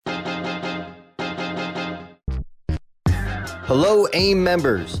Hello, AIM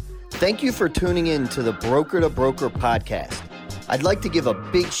members. Thank you for tuning in to the Broker to Broker podcast. I'd like to give a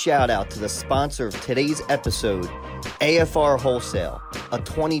big shout out to the sponsor of today's episode, AFR Wholesale, a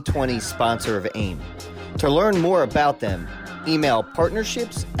 2020 sponsor of AIM. To learn more about them, email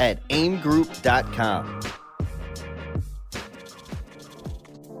partnerships@aimgroup.com.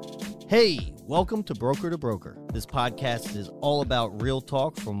 Hey, welcome to Broker to Broker. This podcast is all about real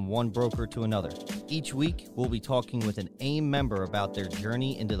talk from one broker to another. Each week, we'll be talking with an AIM member about their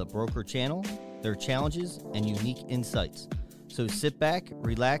journey into the broker channel, their challenges, and unique insights. So sit back,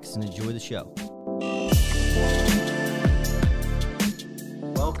 relax, and enjoy the show.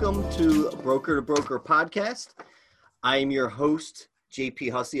 Welcome to Broker to Broker podcast. I am your host,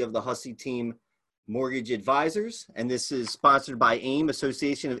 JP Hussey of the Hussey Team Mortgage Advisors, and this is sponsored by AIM,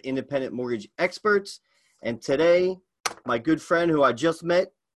 Association of Independent Mortgage Experts. And today, my good friend who I just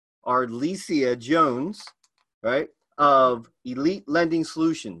met, Arlicia Jones, right, of Elite Lending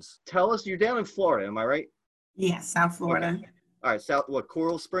Solutions. Tell us, you're down in Florida, am I right? Yes, South Florida. Okay. All right,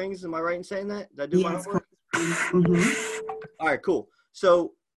 Coral Springs, am I right in saying that? Did I do my homework? Mm-hmm. All right, cool.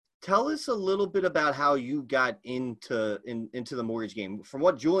 So tell us a little bit about how you got into the mortgage game. From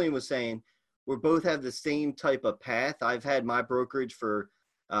what Julian was saying, we both have the same type of path. I've had my brokerage for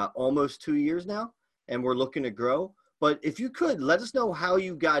almost 2 years now, and we're looking to grow. But if you could, let us know how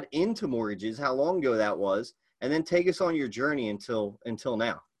you got into mortgages, how long ago that was, and then take us on your journey until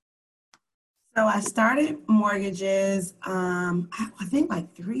now. So I started mortgages, I think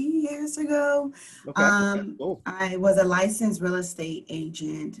like 3 years ago. Okay. Cool. I was a licensed real estate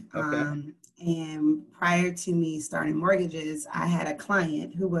agent. Okay. And prior to me starting mortgages, I had a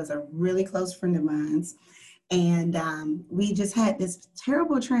client who was a really close friend of mine. And we just had this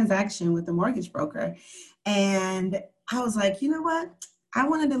terrible transaction with the mortgage broker. And I was like, you know what? I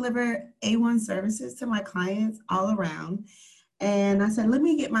want to deliver A1 services to my clients all around. And I said, let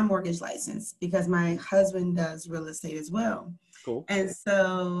me get my mortgage license because my husband does real estate as well. Cool. And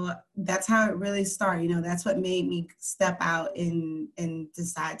so that's how it really started. You know, that's what made me step out and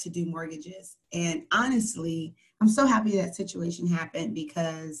decide to do mortgages. And honestly, I'm so happy that situation happened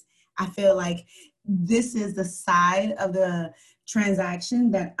because I feel like this is the side of the transaction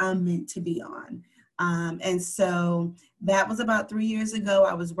that I'm meant to be on. And so that was about 3 years ago.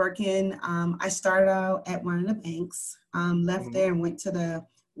 I was working, I started out at one of the banks, left there and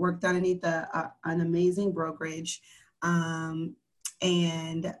worked underneath an amazing brokerage. And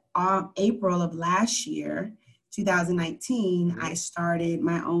April of last year, 2019, I started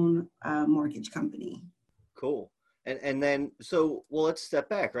my own mortgage company. Cool. And then, well, let's step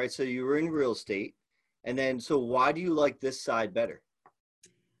back, right? So you were in real estate, and then, so why do you like this side better?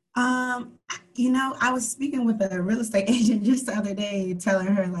 You know, I was speaking with a real estate agent just the other day, telling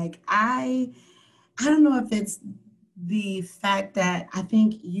her, like, I don't know if it's the fact that I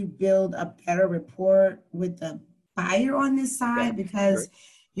think you build a better rapport with the buyer on this side because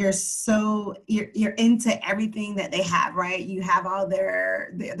you're into everything that they have, right? You have all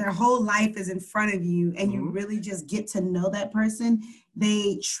their whole life is in front of you, and you really just get to know that person.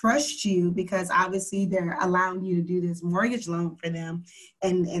 They trust you because obviously they're allowing you to do this mortgage loan for them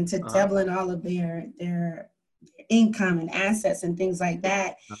and to double in all of their income and assets and things like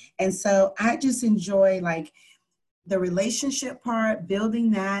that. And so I just enjoy like the relationship part, building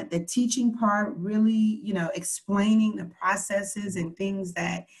that, the teaching part, really, you know, explaining the processes and things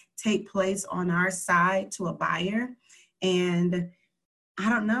that take place on our side to a buyer. And I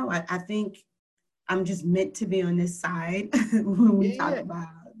don't know, I think I'm just meant to be on this side when we talk about.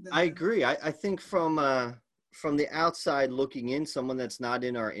 I agree. I think from the outside looking in, someone that's not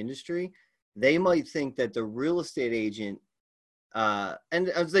in our industry, they might think that the real estate agent, and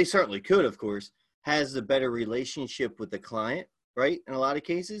as they certainly could, of course, has a better relationship with the client, right? In a lot of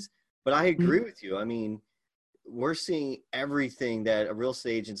cases. But I agree with you. I mean, we're seeing everything that a real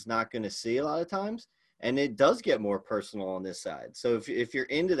estate agent's not going to see a lot of times. And it does get more personal on this side. So if you're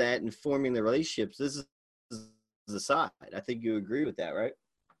into that and forming the relationships, this is the side. I think you agree with that, right?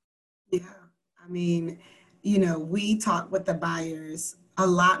 Yeah. I mean, you know, we talk with the buyers a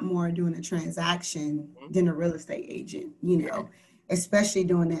lot more during a transaction than a real estate agent, you know, especially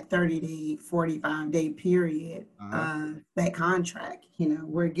during that 30-day, 45-day period, that contract. You know,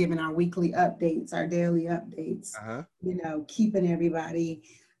 we're giving our weekly updates, our daily updates, you know, keeping everybody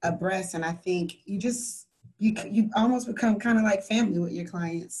abreast. And I think you almost become kind of like family with your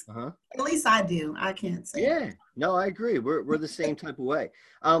clients. At least I do. I can't say. Yeah, no, I agree. We're the same type of way.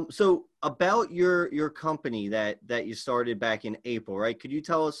 So about your company that you started back in April, right? Could you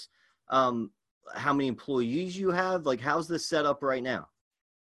tell us how many employees you have? Like, how's this set up right now?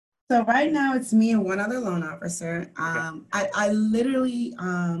 So right now it's me and one other loan officer. Okay. I literally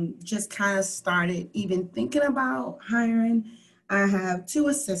just kind of started even thinking about hiring. I have two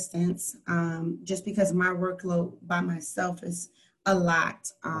assistants just because my workload by myself is a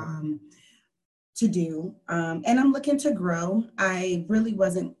lot to do. And I'm looking to grow. I really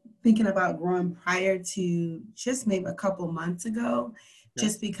wasn't thinking about growing prior to just maybe a couple months ago, Okay.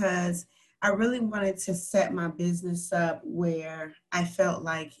 just because I really wanted to set my business up where I felt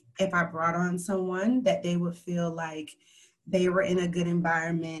like if I brought on someone that they would feel like they were in a good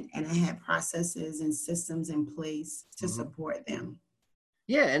environment and I had processes and systems in place to Hmm. support them.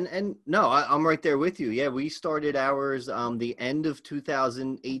 Yeah, and no, I'm right there with you. Yeah, we started ours the end of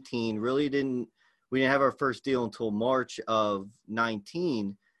 2018. Really didn't We didn't have our first deal until March of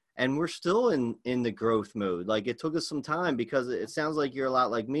 19, and we're still in the growth mode. Like it took us some time because it sounds like you're a lot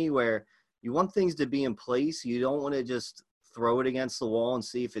like me where you want things to be in place. You don't want to just throw it against the wall and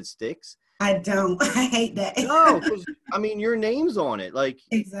see if it sticks. I don't. I hate that. No, because I mean your name's on it. Like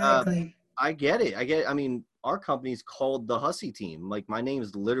uh, Exactly. I get it. I get it. I mean, our company's called the Hussy Team. Like my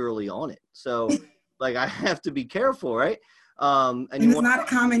name's literally on it. So like I have to be careful, right? And And you it's want not a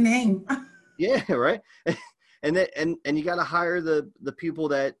common name. yeah, right. And you got to hire the people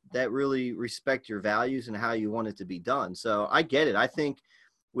that really respect your values and how you want it to be done. So I get it. I think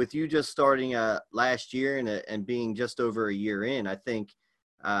with you just starting last year and being just over a year in, I think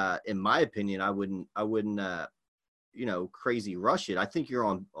in my opinion, I wouldn't crazy rush it. I think you're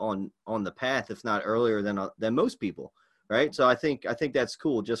on the path, if not earlier than most people, right? So I think that's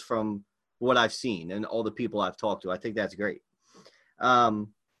cool just from what I've seen and all the people I've talked to. I think that's great.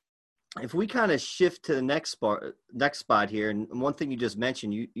 Um, if we kind of shift to the next spot here, and one thing you just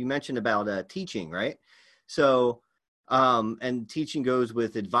mentioned, you mentioned about teaching, right? So and teaching goes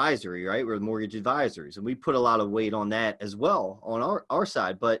with advisory, right? We're mortgage advisors, and we put a lot of weight on that as well on our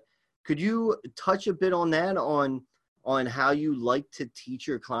side. But could you touch a bit on that on how you like to teach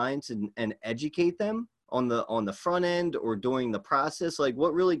your clients and educate them on the front end or during the process? Like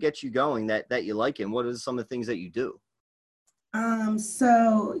what really gets you going that you like it, and what are some of the things that you do?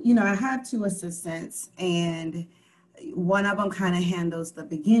 I have two assistants, and one of them kind of handles the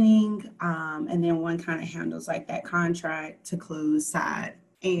beginning, and then one kind of handles like that contract to close side.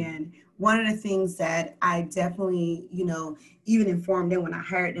 And one of the things that I definitely, even informed them when I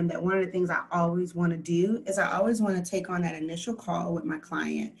hired them that one of the things I always want to do is I always want to take on that initial call with my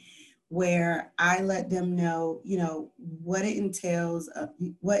client where I let them know, what it entails,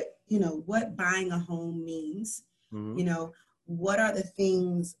 what buying a home means, Mm-hmm. you know, what are the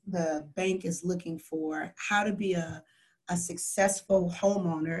things the bank is looking for, how to be a successful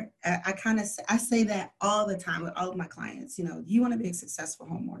homeowner. I say that all the time with all of my clients. You want to be a successful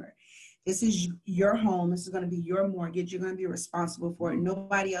homeowner. This is your home. This is going to be your mortgage. You're going to be responsible for it.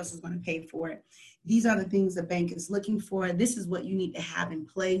 Nobody else is going to pay for it. These are the things the bank is looking for. This is what you need to have in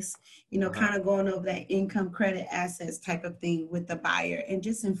place. Uh-huh. Kind of going over that income, credit, assets type of thing with the buyer and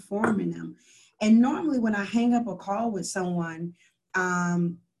just informing them. And normally when I hang up a call with someone,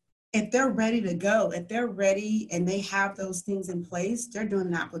 if they're ready to go, if they're ready and they have those things in place, they're doing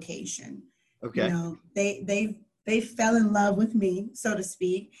an application. Okay. They fell in love with me, so to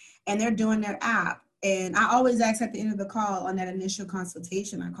speak, and they're doing their app. And I always ask at the end of the call on that initial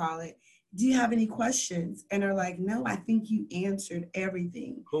consultation, I call it, do you have any questions? And they're like, no, I think you answered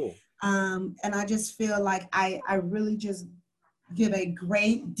everything. Cool. And I just feel like I really just give a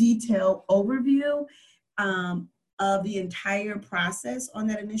great detailed overview um, of the entire process on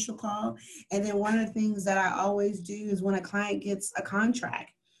that initial call. And then one of the things that I always do is when a client gets a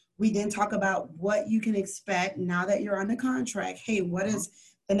contract, we then talk about what you can expect now that you're on the contract. Hey, what Uh-huh. is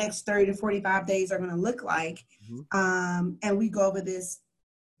the next 30 to 45 days are going to look like? Mhm. And we go over this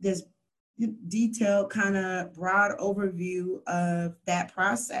detailed kind of broad overview of that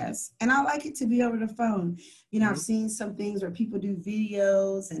process. And I like it to be over the phone. I've Mhm. seen some things where people do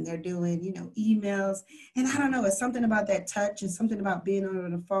videos and they're doing, emails. And I don't know, it's something about that touch and something about being over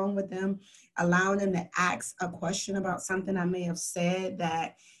the phone with them, allowing them to ask a question about something I may have said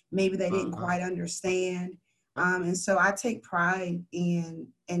that maybe they didn't Uh-huh. quite understand. Huh? And so I take pride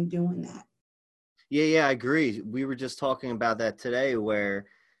in doing that. Yeah, I agree. We were just talking about that today where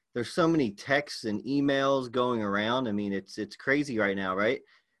there's so many texts and emails going around. I mean, it's crazy right now, right?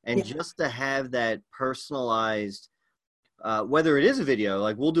 And Yeah. just to have that personalized, whether it is a video,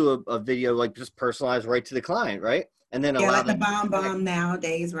 like we'll do a video like just personalized right to the client, right? And then Yeah, allow like the them to bomb connect. bomb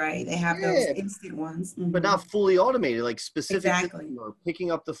nowadays, right? They have those Yeah, instant ones. but Hmm. not fully automated, like specific to Exactly. them or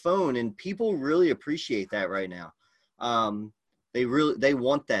picking up the phone. And people really appreciate that right now. Um, they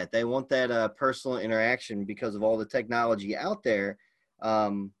want that. They want that personal interaction because of all the technology out there.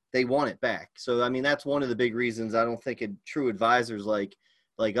 they want it back. So I mean, that's one of the big reasons I don't think a true advisors like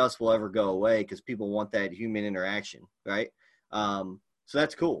us will ever go away, because people want that human interaction, right? So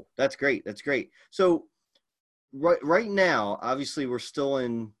that's cool. That's great. That's great. So right now, obviously, we're still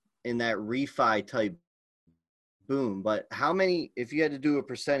in that refi type boom. But how many, if you had to do a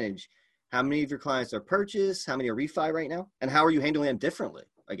percentage, how many of your clients are purchase? How many are refi right now? And how are you handling them differently,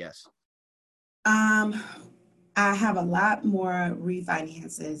 I guess? Um, I have a lot more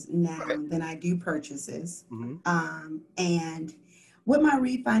refinances Okay. now than I do purchases. Mm-hmm. And with my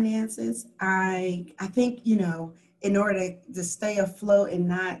refinances, I think, in order to stay afloat and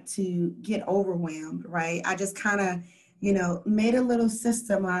not to get overwhelmed, right? I just kind of, made a little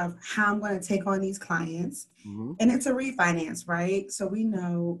system of how I'm going to take on these clients. Mm-hmm. And it's a refinance, right? So we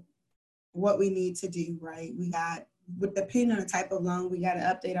know what we need to do, right? We got, with depending on the type of loan, we got to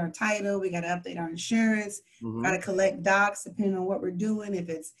update our title, we got to update our insurance, got Mm-hmm. to collect docs depending on what we're doing. If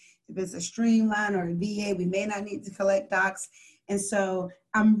it's a streamline or a VA, we may not need to collect docs. And so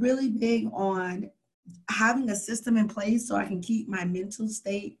I'm really big on having a system in place so I can keep my mental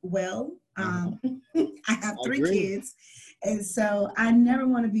state well. Uh-huh. I have I three agree. kids, and so I never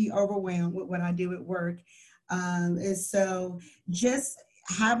want to be overwhelmed with what I do at work. And so just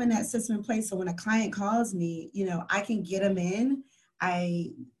having that system in place, so when a client calls me, I can get them in.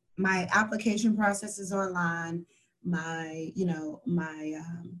 I My application process is online. My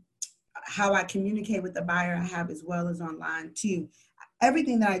how I communicate with the buyer I have as well as online too.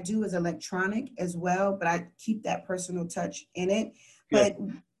 Everything that I do is electronic as well, but I keep that personal touch in it. Good.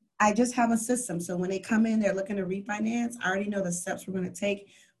 But I just have a system. So when they come in, they're looking to refinance. I already know the steps we're going to take.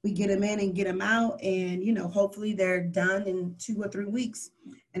 We get them in and get them out, and hopefully they're done in 2 or 3 weeks.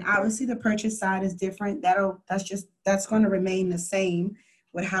 And obviously the purchase side is different. That's going to remain the same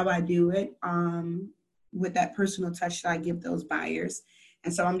with how I do it, with that personal touch that I give those buyers.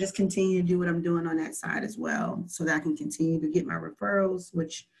 And so I'm just continuing to do what I'm doing on that side as well, so that I can continue to get my referrals,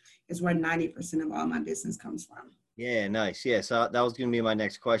 which is where 90% of all my business comes from. Yeah, nice. Yeah, so that was going to be my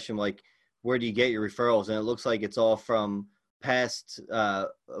next question. Like, where do you get your referrals? And it looks like it's all from past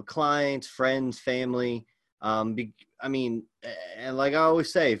clients, friends, family. I mean, and like I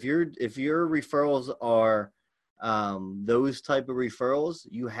always say, if your referrals are those type of referrals,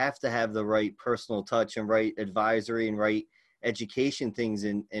 you have to have the right personal touch and right advisory and right education things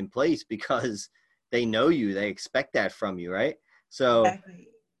in place, because they know you, they expect that from you, right? So, Exactly.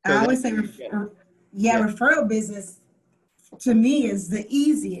 so I that, always say, yeah, yeah. referral business to me is the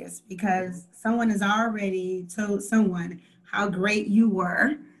easiest because someone has already told someone how great you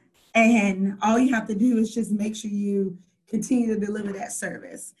were. And all you have to do is just make sure you continue to deliver that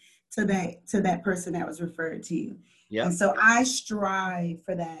service to that person that was referred to you. And Yep. so I strive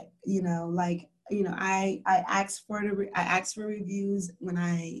for that, I ask for reviews when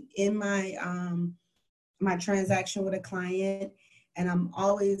I in my transaction with a client, and I'm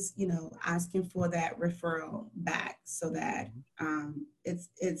always asking for that referral back so that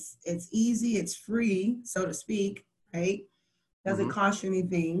it's easy, it's free, so to speak, right? Doesn't Mm-hmm. cost you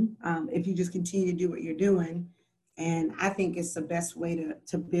anything, if you just continue to do what you're doing. And I think it's the best way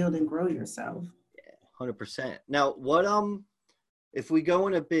to build and grow yourself. 100%. Now, what if we go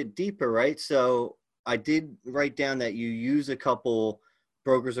in a bit deeper, right? So I did write down that you use a couple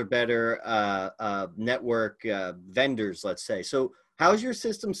brokers or better network vendors, let's say. So how's your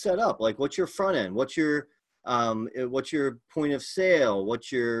system set up? Like, what's your front end? What's your point of sale?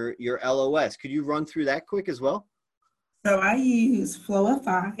 What's your LOS? Could you run through that quick as well? So I use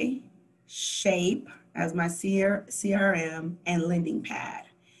Flowify, Shape as my CRM, and Lending Pad.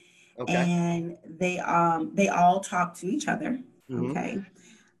 Okay. And they all talk to each other. Mm-hmm. Okay.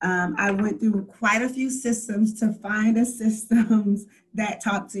 I went through quite a few systems to find a systems that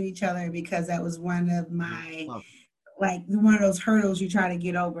talk to each other, because that was one of my, Oh, like, one of those hurdles you try to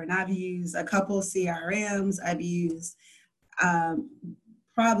get over. And I've used a couple of CRMs. I've used um,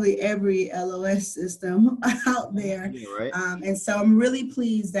 probably every LOS system out there. yeah, right. And so I'm really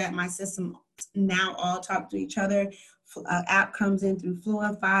pleased that my system now all talk to each other. App comes in through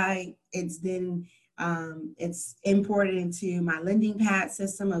Fluify. It's imported into my lending pad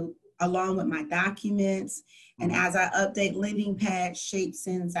system along with my documents. And Mm-hmm. as I update lending pad, Shape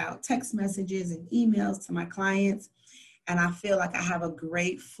sends out text messages and emails to my clients. And I feel like I have a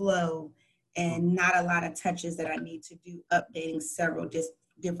great flow and not a lot of touches that I need to do updating several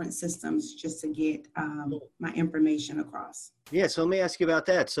different systems just to get my information across. Yeah, so let me ask you about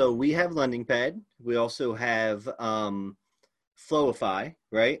that. So we have Lending Pad. We also have Flowify,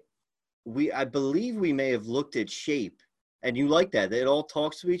 right? I believe we may have looked at Shape, and you like that. It all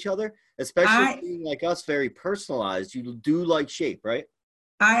talks to each other, especially I being like us, very personalized. You do like Shape, right?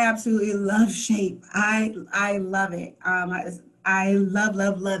 I absolutely love Shape. I love it. I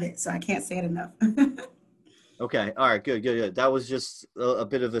love it. So I can't say it enough. Okay. All right. Good. Good. Good. That was just a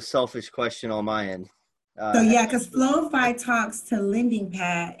bit of a selfish question on my end. So And yeah, because Flowify talks to Lending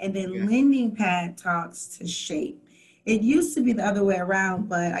Pad, and then okay. Lending Pad talks to Shape. It used to be the other way around,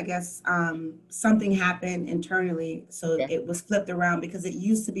 but I guess something happened internally, so Okay. it was flipped around because it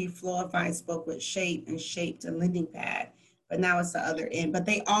used to be Flowify spoke with Shape and Shape to Lending Pad, but now it's the other end. But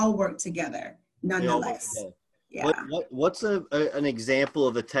they all work together, They all work nonetheless. together. Yeah. What's an example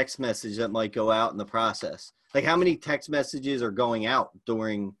of a text message that might go out in the process? Like how many text messages are going out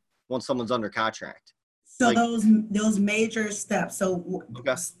during once someone's under contract? So Like those major steps. So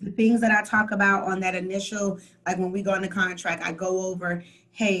okay. the things that I talk about on that initial, like when we go into contract, I go over,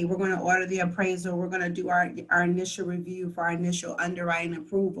 hey, we're going to order the appraisal. We're going to do our initial review for our initial underwriting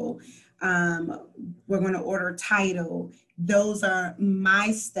approval. We're going to order title. Those are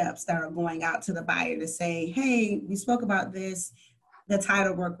my steps that are going out to the buyer to say, hey, we spoke about this. The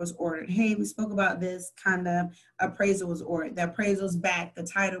title work was ordered. Hey, we spoke about this kind of appraisal was ordered. The appraisal's back. The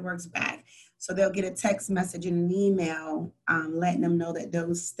title work's back. So they'll get a text message and an email letting them know that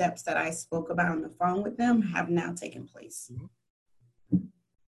those steps that I spoke about on the phone with them have now taken place. Mhm.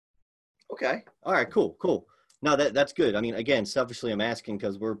 Okay. All right. Cool. Cool. No, that's good. I mean, again, selfishly, I'm asking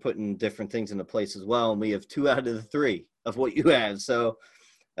because we're putting different things into place as well, and we have two out of the three of what you have. So,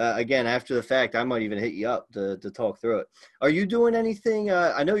 again, after the fact, I might even hit you up to talk through it. Are you doing anything?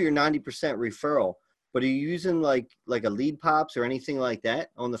 I know you're 90% referral, but are you using like a lead pops or anything like that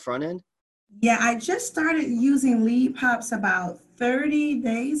on the front end? Yeah, I just started using lead pops about 30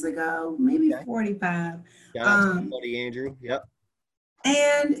 days ago, maybe Okay. 45. Shout out to my Um, buddy Andrew. Yep.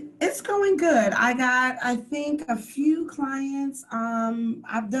 and it's going good. I got, I think, a few clients.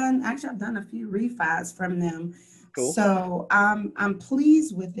 I've done a few refis from them. Cool. So I'm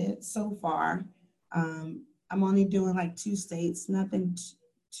pleased with it so far. I'm only doing like 2 states, nothing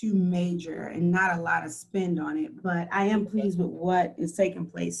too major and not a lot of spend on it, but I am pleased with what is taking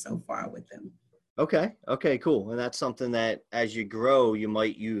place so far with them. Okay. Okay. Cool. And that's something that as you grow, you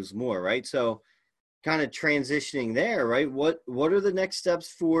might use more, right? So, kind of transitioning there, right? What are the next steps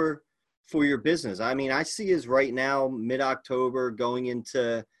for your business? I mean, I see is right now mid-October going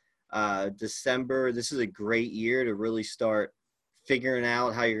into December. This is a great year to really start figuring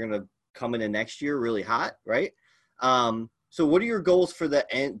out how you're going to come into next year really hot, right? So what are your goals for the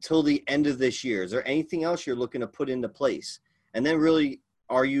end till the end of this year? Is there anything else you're looking to put into place? And then really,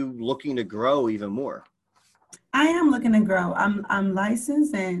 are you looking to grow even more? I am looking to grow. I'm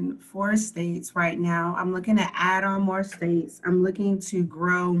licensed in 4 states right now. I'm looking to add on more states. I'm looking to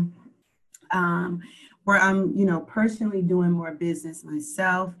grow um, where I'm, personally doing more business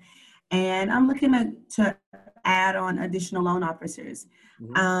myself. And I'm looking to add on additional loan officers.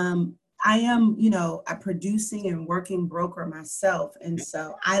 Mhm. Um, I am, a producing and working broker myself. And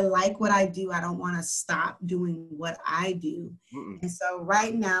so I like what I do. I don't want to stop doing what I do. Mm-mm. And so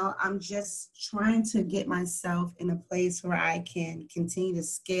right now, I'm just trying to get myself in a place where I can continue to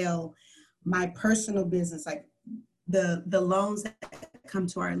scale my personal business, like the loans that come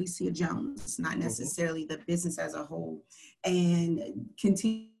to Arlicia Jones, not Mhm. necessarily the business as a whole, and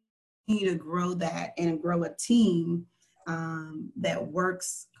continue to grow that and grow a team that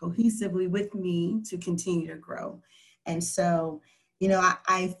works cohesively with me to continue to grow. And so,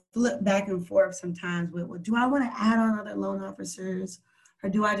 I flip back and forth sometimes with, well, do I want to add on other loan officers? Or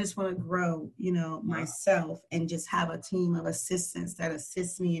do I just want to grow, myself and just have a team of assistants that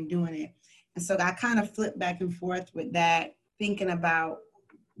assist me in doing it? And so I kind of flip back and forth with that, thinking about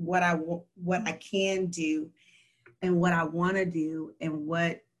what I can do and what I want to do and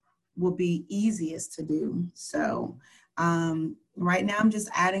what will be easiest to do. So right now I'm just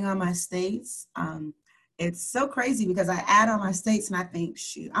adding on my states. It's so crazy because I add on my states and I think,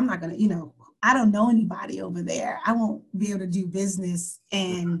 shoot, I'm not gonna, I don't know anybody over there. I won't be able to do business.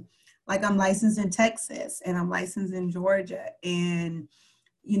 And like I'm licensed in Texas and I'm licensed in Georgia and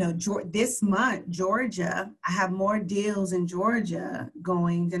this month, Georgia, I have more deals in Georgia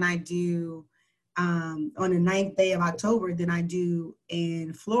going than I do on the 9th day of October than I do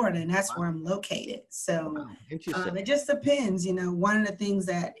in Florida, and that's where I'm located. So Wow. Interesting. it just depends. One of the things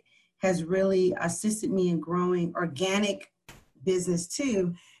that has really assisted me in growing organic business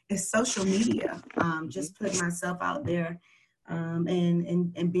too is social media. Mhm. Just putting myself out there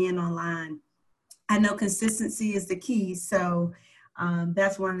and being online. I know consistency is the key. So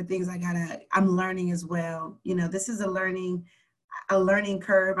that's one of the things I'm learning as well. This is a learning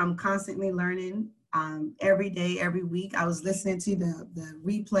curve. I'm constantly learning every day, every week. I was listening to the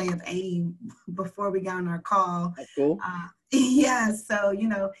replay of AIM before we got on our call. That's cool. Yeah, so,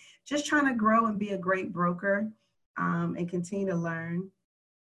 just trying to grow and be a great broker, and continue to learn.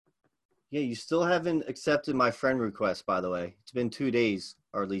 Yeah, you still haven't accepted my friend request, by the way. It's been 2 days,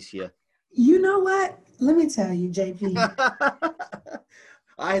 Arlicia. You know what? Let me tell you, JP.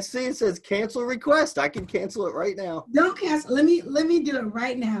 I see it says cancel request. I can cancel it right now. Don't cancel. Let me do it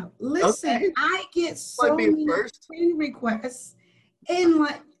right now. Listen, Okay. I get Might so be a many first. friend requests, and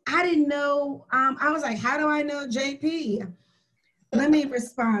like I didn't know. I was like, how do I know JP? Let me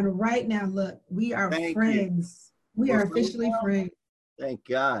respond right now. Look, we are Thank you. friends. We We're are friends officially now? friends. Thank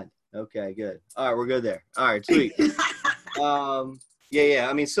God. Okay, good. All right, we're good there. All right, sweet. Um, yeah.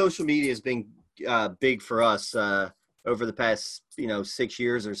 I mean, social media has been big for us over the past 6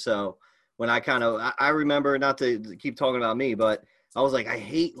 years or so. When I remember, not to keep talking about me, but I was like, I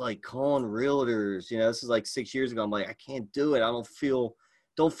hate like calling realtors. This is like 6 years ago. I'm like, I can't do it. I don't feel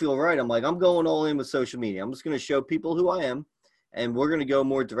right. I'm like, I'm going all in with social media. I'm just going to show people who I am, and we're going to go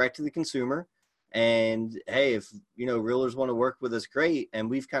more direct to the consumer. And hey, if realtors want to work with us, great. And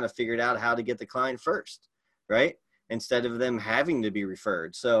we've kind of figured out how to get the client first, right? Instead of them having to be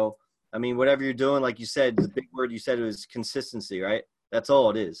referred. So, I mean, whatever you're doing, like you said, the big word you said was consistency, right? That's all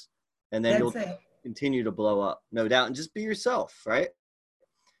it is. And then That's you'll it. continue to blow up, no doubt. And just be yourself, right?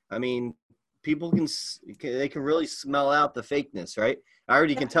 I mean, people they can really smell out the fakeness, right? I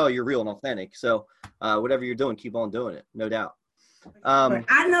already can tell you're real and authentic. So, whatever you're doing, keep on doing it, no doubt.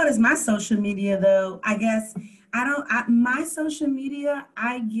 I noticed my social media though. I guess my social media,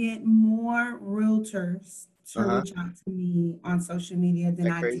 I get more realtors to Uh-huh. reach out to me on social media than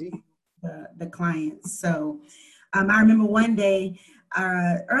That I do crazy? the clients. So I remember one day,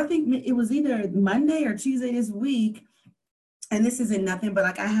 I think it was either Monday or Tuesday this week, and this isn't nothing, but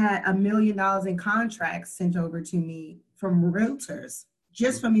like I had $1 million in contracts sent over to me from realtors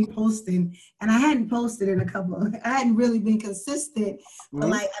just for me posting. And I hadn't posted in I hadn't really been consistent, but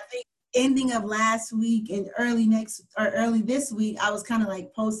Mm-hmm. like I think ending of last week and early this week, I was kind of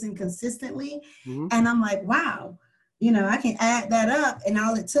like posting consistently. Mm-hmm. And I'm like, wow, I can add that up. And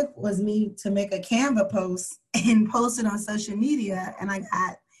all it took was me to make a Canva post and post it on social media. And I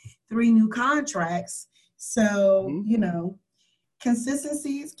got 3 new contracts. So, Mm-hmm.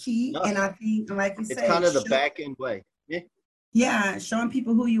 consistency is key. No, And I think, like you it's kind said, of the back end way. Yeah. yeah, showing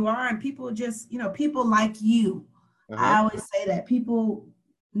people who you are, and people just, people like you. I Uh-huh. always say that people,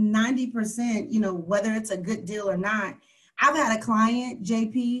 90%, whether it's a good deal or not. I've had a client,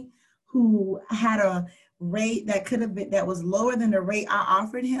 JP, who had a rate that could have been, that was lower than the rate I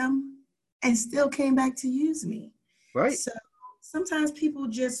offered him and still came back to use me. Right. So sometimes people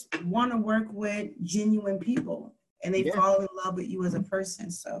just want to work with genuine people and they Yeah. fall in love with you as a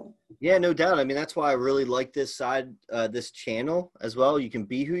person. So Yeah, no doubt. I mean, that's why I really like this side, this channel as well. You can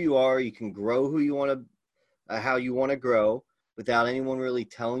be who you are. You can grow who you want to, how you want to grow without anyone really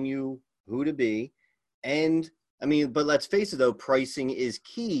telling you who to be. And I mean, but let's face it though, pricing is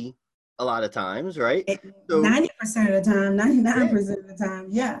key a lot of times, right? So 90% of the time, yeah, 99% of the time,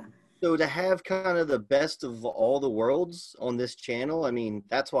 yeah. so to have kind of the best of all the worlds on this channel, I mean,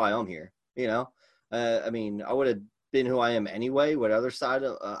 that's why I'm here. I mean, I would have been who I am anyway, what other side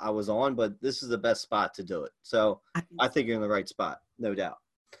I was on, but this is the best spot to do it. So I think you're in the right spot, no doubt.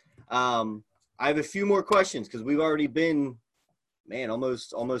 I have a few more questions because we've already been, man,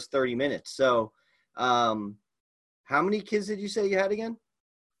 almost 30 minutes. So, how many kids did you say you had again?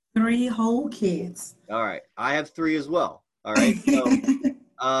 3 whole kids. All right, I have 3 as well. All right, so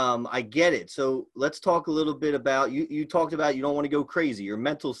I get it. So let's talk a little bit about you talked about you don't want to go crazy, your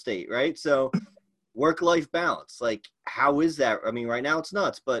mental state, right? So work-life balance, like how is that? I mean, right now it's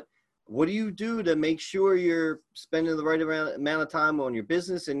nuts, but what do you do to make sure you're spending the right amount of time on your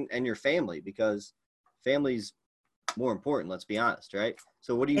business and your family? Because family's more important, let's be honest, right?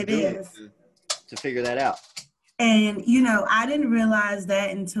 So what are you It doing is. to figure that out? And, I didn't realize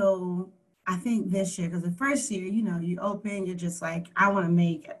that until I think this year, because the first year, you open, you're just like, I want to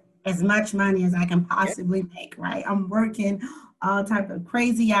make as much money as I can Yeah. possibly make, right? I'm working all type of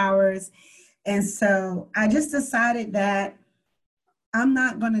crazy hours. And so I just decided that I'm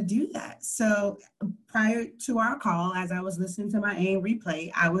not going to do that. So prior to our call, as I was listening to my AIM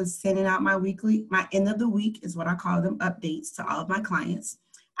replay, I was sending out my end of the week is what I call them, updates to all of my clients.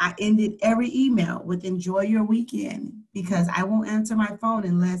 I ended every email with enjoy your weekend because I won't answer my phone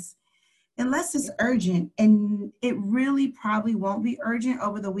unless it's urgent. And it really probably won't be urgent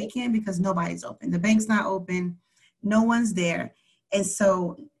over the weekend because nobody's open. The bank's not open. No one's there. And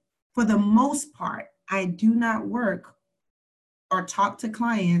so for the most part, I do not work or talk to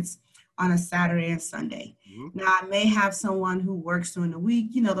clients on a Saturday and Sunday. Mhm. Now, I may have someone who works during the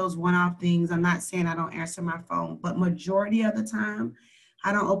week, those one-off things. I'm not saying I don't answer my phone, but majority of the time,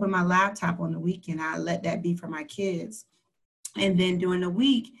 I don't open my laptop on the weekend. I let that be for my kids. And then during the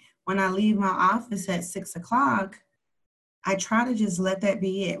week, when I leave my office at 6 o'clock, I try to just let that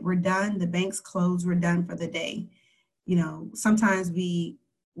be it. We're done. The bank's closed. We're done for the day. Sometimes we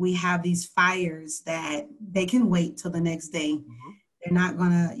have these fires that they can wait till the next day. Mhm. They're not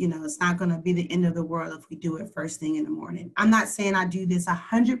gonna, it's not gonna be the end of the world if we do it first thing in the morning. I'm not saying I do this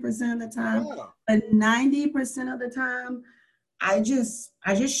 100% of the time, Oh, but 90% of the time, I just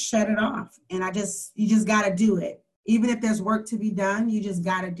shut it off, and you just gotta do it. Even if there's work to be done, you just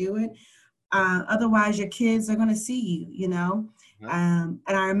gotta do it. Otherwise, your kids are gonna see you. uh-huh. And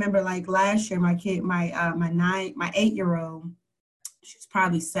I remember like last year, my 8-year-old, she's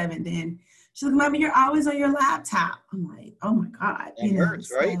probably 7 then. She's like, "Mommy, you're always on your laptop." I'm like, "Oh my God," That hurts,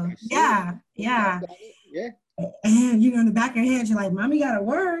 right? So I see it. yeah, Yeah, I yeah. got it. Yeah. And in the back of your head, you're like, "Mommy gotta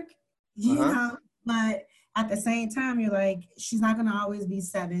work," Uh-huh. But at the same time, you're like, she's not gonna always be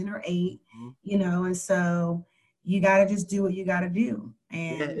 7 or 8, Mhm. and so you gotta just do what you gotta do. Yeah,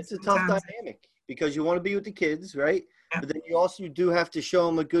 And it's a tough sometimes, dynamic because you want to be with the kids, right? yeah, But then you do have to show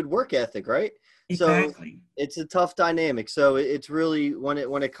them a good work ethic, right? So exactly. it's a tough dynamic. So it's really when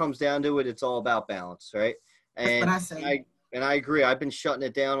it comes down to it, it's all about balance, right? That's what And I say. I agree. I've been shutting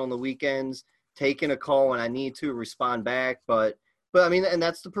it down on the weekends, taking a call when I need to respond back. But I mean, and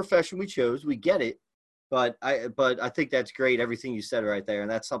that's the profession we chose. We get it. But I think that's great. Everything you said right there,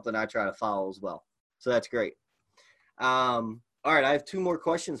 and that's something I try to follow as well. So that's great. All right, I have two more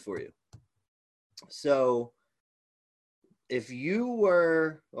questions for you. So, if you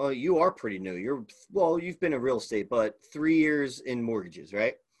were, well, you are pretty new. You've been in real estate, but 3 years in mortgages,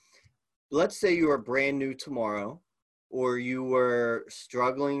 right? Let's say you are brand new tomorrow, or you were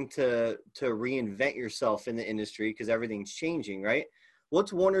struggling to reinvent yourself in the industry because everything's changing, right?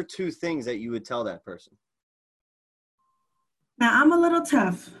 What's one or two things that you would tell that person? Now, I'm a little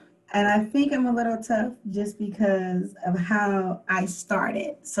tough, and I think I'm a little tough just because of how I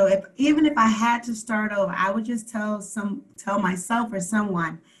started. So even if I had to start over, I would just tell myself or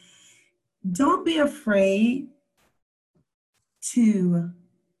someone, don't be afraid to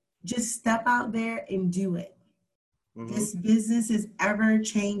just step out there and do it. Mm-hmm. This business is ever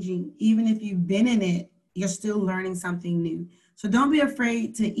changing. Even if you've been in it, you're still learning something new. So don't be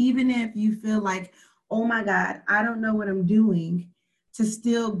afraid to, even if you feel like, "Oh my God, I don't know what I'm doing," to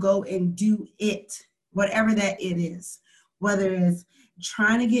still go and do it, whatever that it is. Whether it's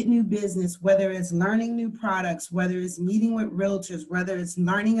trying to get new business, whether it's learning new products, whether it's meeting with realtors, whether it's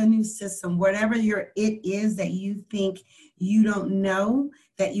learning a new system, whatever it is that you think you don't know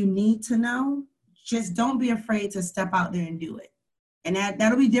that you need to know, just don't be afraid to step out there and do it. And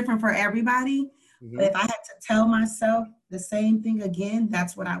that'll be different for everybody. But Mm-hmm. if I had to tell myself the same thing again,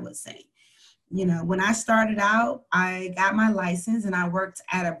 that's what I would say. When I started out, I got my license and I worked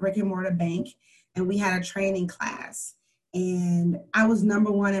at a brick and mortar bank, and we had a training class. And I was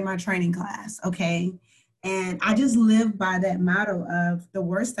number one in my training class, okay? And I just live by that motto of, the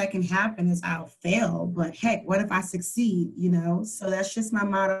worst that can happen is I'll fail, but heck, what if I succeed? So that's just my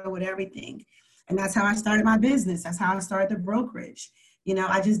motto with everything. And that's how I started my business. That's how I started the brokerage.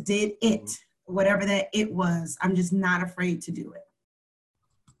 I just did it, whatever that it was. I'm just not afraid to do it.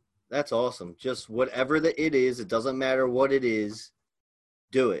 That's awesome. Just whatever it is, it doesn't matter what it is,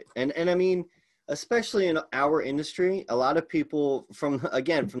 do it. And I mean, especially in our industry, a lot of people from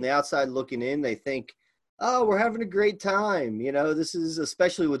the outside looking in, they think, "Oh, we're having a great time." This is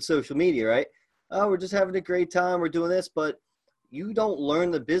especially with social media, right? "Oh, we're just having a great time. We're doing this," but you don't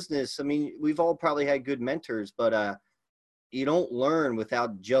learn the business. I mean, we've all probably had good mentors, but you don't learn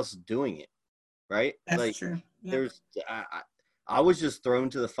without just doing it, right? That's Like true. Yep. there's I was just thrown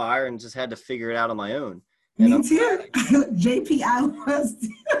to the fire and just had to figure it out on my own. And Me too. JP, I was.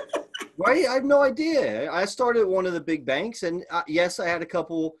 right, I have no idea. I started at one of the big banks, and yes, I had a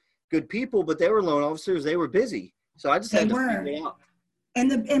couple good people, but they were loan officers. They were busy, so I just They had to figure were. it out. In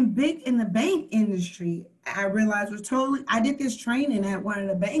the bank industry, I realized was totally. I did this training at one of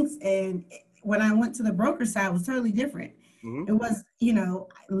the banks, and when I went to the broker side, it was totally different. Hmm. It was,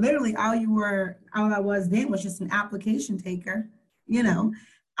 literally all I was then was just an application taker. You know,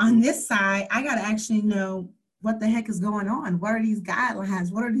 on Hmm. this side, I got to actually know what the heck is going on. What are these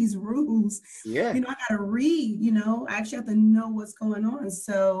guidelines? What are these rules? Yeah. I got to read. I actually have to know what's going on.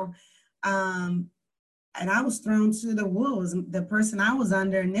 So, um, and I was thrown to the wolves. The person I was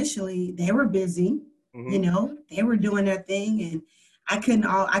under initially, they were busy, Hmm. they were doing their thing, and I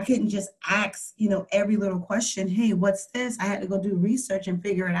couldn't just ask, every little question, "Hey, what's this?" I had to go do research and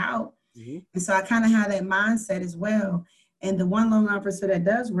figure it out. Mm-hmm. And so I kind of have that mindset as well. And the one loan officer that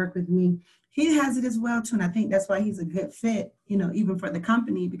does work with me, he has it as well too. And I think that's why he's a good fit, you know, even for the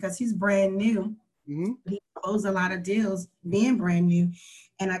company, because he's brand new. Mm-hmm. He closed a lot of deals being brand new.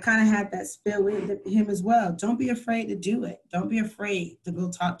 And I kind of had that spill with him as well. Don't be afraid to do it. Don't be afraid to go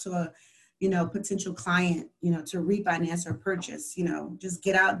talk to a, you know, potential client, you know, to refinance or purchase, you know, just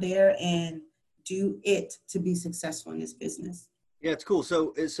get out there and do it to be successful in this business. Yeah, it's cool.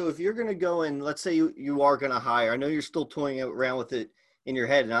 So if you're going to go and let's say you are going to hire, I know you're still toying around with it in your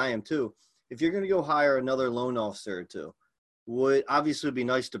head, and I am too. If you're going to go hire another loan officer or two, would obviously it'd be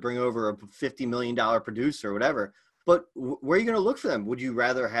nice to bring over a $50 million producer or whatever, but where are you going to look for them? Would you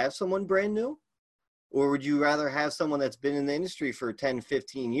rather have someone brand new, or would you rather have someone that's been in the industry for 10,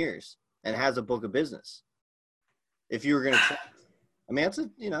 15 years and has a book of business? If you were going to, I mean, that's a,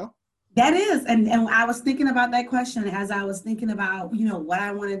 you know. That is, and I was thinking about that question as I was thinking about, you know, what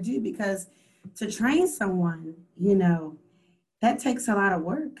I want to do, because to train someone, you know, that takes a lot of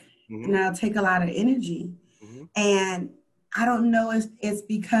work Mm-hmm. and that'll take a lot of energy. Mm-hmm. And I don't know if it's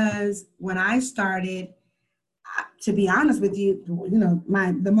because when I started, to be honest with you, you know,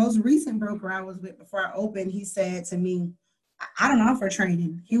 the most recent broker I was with before I opened, he said to me, I don't offer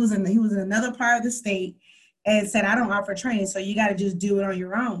training. He was in another part of the state and said, I don't offer training, so you got to just do it on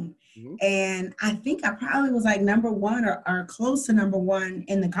your own. Mm-hmm. And I think I probably was like number one or close to number one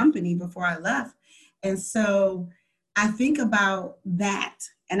in the company before I left. And so I think about that,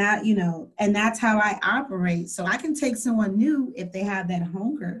 and you know, and that's how I operate. So I can take someone new if they have that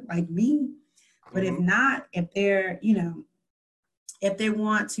hunger like me. But if Mm-hmm. not, if they're, you know, if they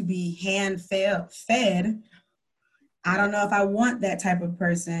want to be hand fed, I don't know if I want that type of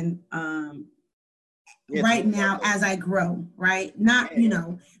person Yeah, it's right more now about as I grow, right? Not, you yeah.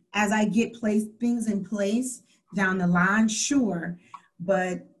 know, as I get things in place down the line, sure.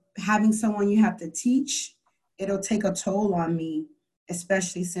 But having someone you have to teach, it'll take a toll on me,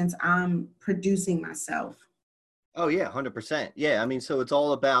 especially since I'm producing myself. Oh yeah, 100%. Yeah, I mean, so it's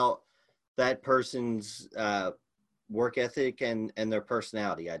all about that person's work ethic and their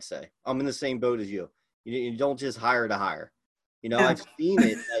personality. I'd say I'm in the same boat as you. You don't just hire to hire. You know, Yeah. I've seen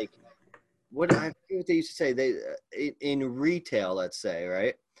it. Like what I forget what they used to say. They in retail, let's say,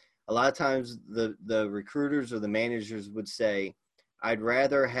 right? A lot of times the recruiters or the managers would say, "I'd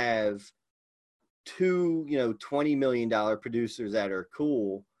rather have two, $20 million producers that are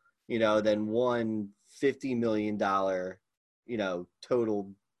cool, than one $50 million,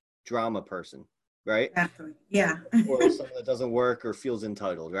 total drama person, right? Exactly. Yeah. Or someone that doesn't work or feels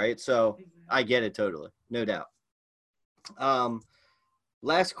entitled, right? So I get it totally, no doubt. Um,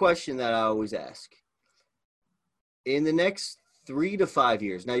 Last question that I always ask. In the next 3 to 5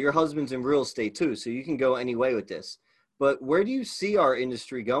 years, now your husband's in real estate too, so you can go any way with this. But where do you see our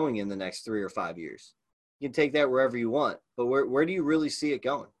industry going in the next 3 or 5 years? You can take that wherever you want, but where do you really see it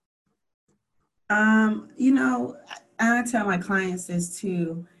going? You know, I tell my clients this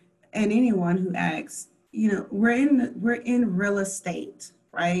too, and anyone who asks, you know, we're in real estate,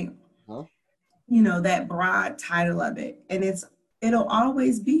 right? Huh? You know, that broad title of it, and it'll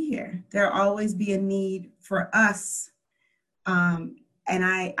always be here. There'll always be a need for us, and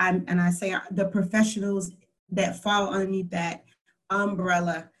I say the professionals that fall underneath that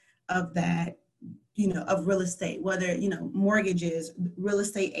umbrella of that, you know, of real estate, whether, you know, mortgages, real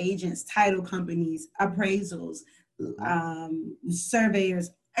estate agents, title companies, appraisals, Mhm.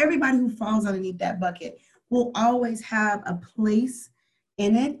 surveyors, everybody who falls underneath that bucket will always have a place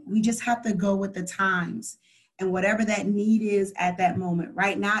in it. We just have to go with the times and whatever that need is at that moment.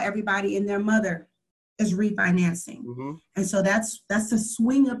 Right now, everybody and their mother is refinancing. Mhm. And so that's the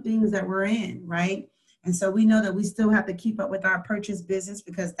swing of things that we're in, right? And so we know that we still have to keep up with our purchase business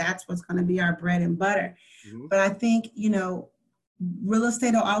because that's what's going to be our bread and butter. Mhm. But I think, you know, real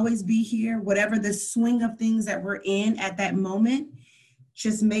estate will always be here, whatever the swing of things that we're in at that moment.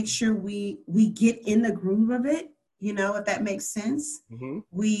 Just make sure we get in the groove of it, you know, if that makes sense. Mhm.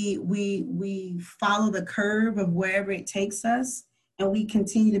 We follow the curve of wherever it takes us, and we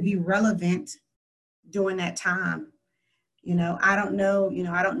continue to be relevant during that time. I don't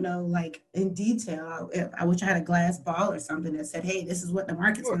know like in detail. I wish I had a glass ball or something that said, hey, this is what the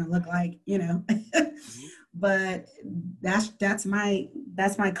market's Sure. going to look like, you know. Mhm. But that's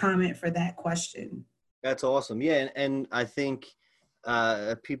my comment for that question. That's awesome. Yeah, and I think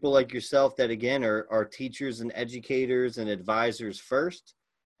people like yourself that again are teachers and educators and advisors first,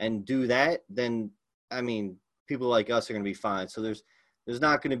 and do that, then I mean, people like us are going to be fine. So there's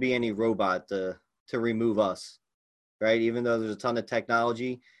not going to be any robot to remove us, right? Even though there's a ton of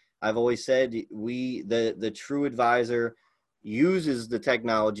technology, I've always said the true advisor uses the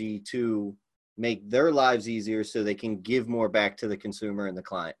technology to make their lives easier so they can give more back to the consumer and the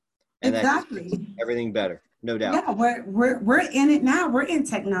client. And that just makes Exactly. everything better, no doubt. Yeah, we're in it now. We're in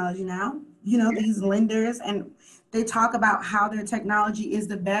technology now. You know, these lenders, and they talk about how their technology is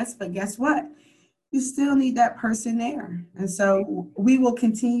the best, but guess what? You still need that person there. And so we will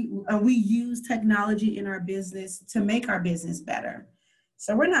continue, we use technology in our business to make our business better.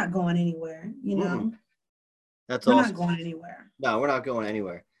 So we're not going anywhere, you know. That's We're awesome. not going anywhere. No, we're not going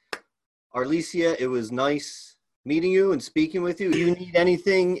anywhere. Arlicia, it was nice meeting you and speaking with you. If you need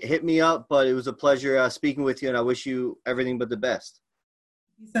anything, hit me up, but it was a pleasure speaking with you, and I wish you everything but the best.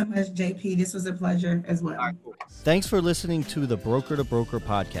 Thank you so much, JP. This was a pleasure as well. All right, cool. Thanks for listening to the Broker to Broker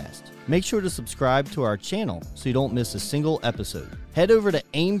podcast. Make sure to subscribe to our channel so you don't miss a single episode. Head over to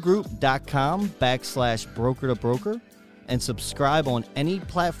aimgroup.com/broker to broker and subscribe on any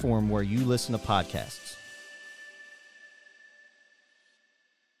platform where you listen to podcasts.